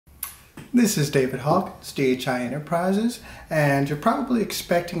This is David Hawkins, DHI Enterprises, and you're probably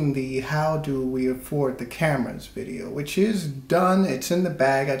expecting the how do we afford the cameras video, which is done, it's in the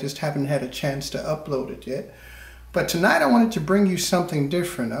bag, I just haven't had a chance to upload it yet. But tonight I wanted to bring you something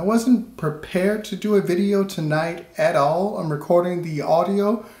different. I wasn't prepared to do a video tonight at all. I'm recording the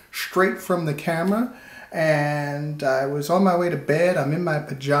audio straight from the camera, and I was on my way to bed, I'm in my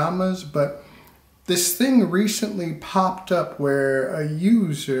pajamas, but this thing recently popped up where a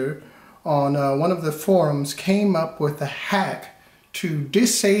user on one of the forums came up with a hack to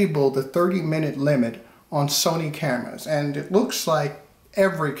disable the 30-minute limit on Sony cameras. And it looks like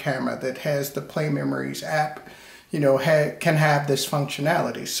every camera that has the Play Memories app, can have this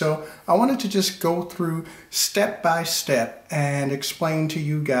functionality. So I wanted to just go through step by step and explain to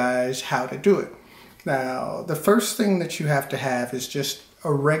you guys how to do it. Now, the first thing that you have to have is just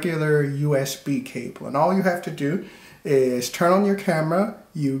a regular USB cable, and all you have to do is turn on your camera,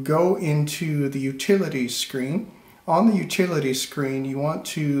 you go into the utilities screen. On the utilities screen, you want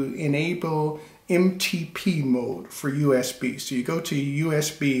to enable MTP mode for USB. So you go to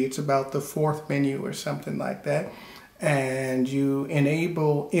USB, it's about the fourth menu or something like that, and you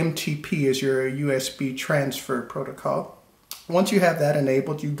enable MTP as your USB transfer protocol. Once you have that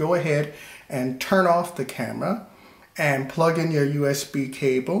enabled, you go ahead and turn off the camera and plug in your USB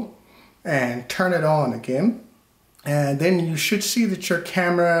cable and turn it on again. And then you should see that your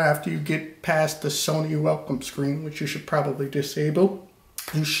camera, after you get past the Sony welcome screen, which you should probably disable,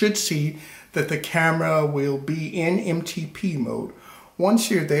 you should see that the camera will be in MTP mode.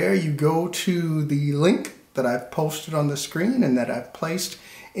 Once you're there, you go to the link that I've posted on the screen and that I've placed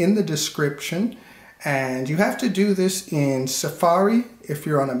in the description. And you have to do this in Safari if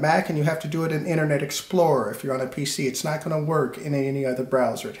you're on a Mac, and you have to do it in Internet Explorer if you're on a PC. It's not going to work in any other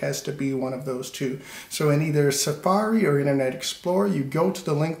browser. It has to be one of those two. So in either Safari or Internet Explorer, you go to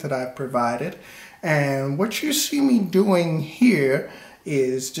the link that I've provided. And what you see me doing here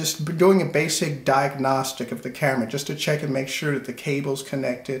is just doing a basic diagnostic of the camera, just to check and make sure that the cable's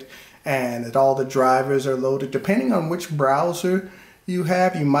connected and that all the drivers are loaded. Depending on which browser you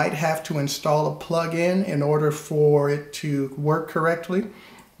have, you might have to install a plugin in order for it to work correctly.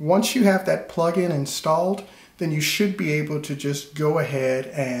 Once you have that plugin installed, then you should be able to just go ahead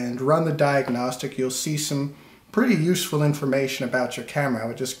and run the diagnostic. You'll see some pretty useful information about your camera. I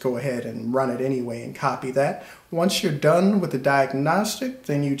would just go ahead and run it anyway and copy that. Once you're done with the diagnostic,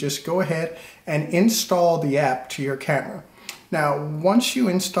 then you just go ahead and install the app to your camera. Now, once you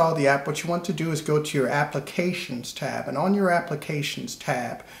install the app, what you want to do is go to your Applications tab, and on your Applications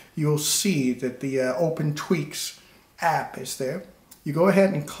tab, you'll see that the Open Tweaks app is there. You go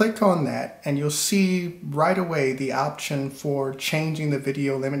ahead and click on that, and you'll see right away the option for changing the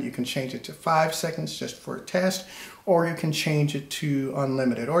video limit. You can change it to 5 seconds just for a test, or you can change it to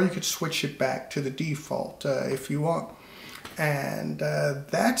unlimited, or you could switch it back to the default if you want. And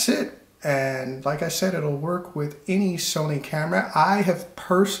that's it. And like I said, it'll work with any Sony camera. I have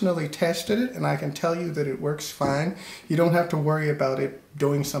personally tested it, and I can tell you that it works fine. You don't have to worry about it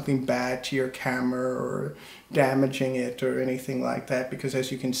doing something bad to your camera or damaging it or anything like that, because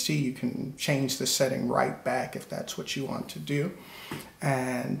as you can see, you can change the setting right back if that's what you want to do.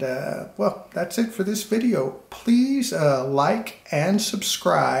 And well, that's it for this video. Please like and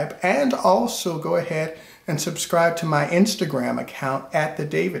subscribe, and also go ahead and subscribe to my Instagram account at The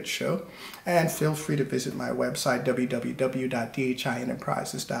David Show. And feel free to visit my website,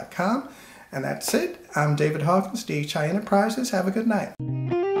 www.dhienterprises.com. And that's it. I'm David Hawkins, DHI Enterprises. Have a good night.